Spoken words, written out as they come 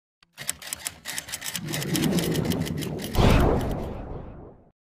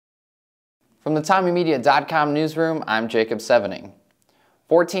From the TommyMedia.com newsroom, I'm Jacob Sevening.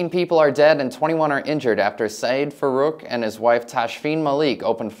 14 people are dead and 21 are injured after Saeed Farouk and his wife Tashfeen Malik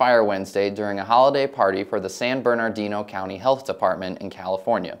opened fire Wednesday during a holiday party for the San Bernardino County Health Department in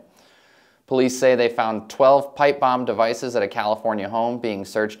California. Police say they found 12 pipe bomb devices at a California home being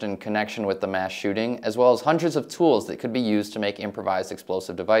searched in connection with the mass shooting, as well as hundreds of tools that could be used to make improvised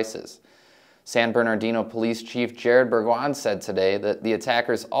explosive devices. San Bernardino Police Chief Jared Burguan said today that the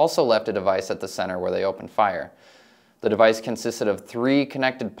attackers also left a device at the center where they opened fire. The device consisted of 3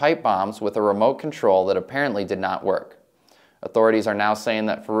 connected pipe bombs with a remote control that apparently did not work. Authorities are now saying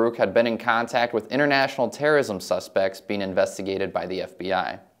that Farouk had been in contact with international terrorism suspects being investigated by the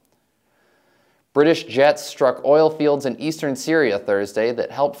FBI. British jets struck oil fields in eastern Syria Thursday that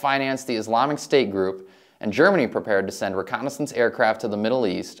helped finance the Islamic State group, and Germany prepared to send reconnaissance aircraft to the Middle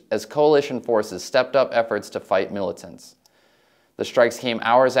East as coalition forces stepped up efforts to fight militants. The strikes came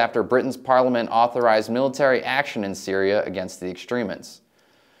hours after Britain's parliament authorized military action in Syria against the extremists.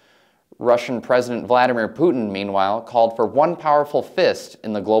 Russian President Vladimir Putin, meanwhile, called for one powerful fist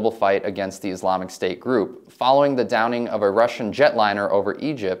in the global fight against the Islamic State group, following the downing of a Russian jetliner over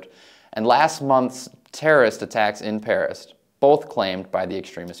Egypt and last month's terrorist attacks in Paris, both claimed by the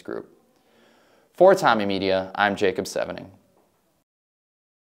extremist group. For Tommy Media, I'm Jacob Sevening.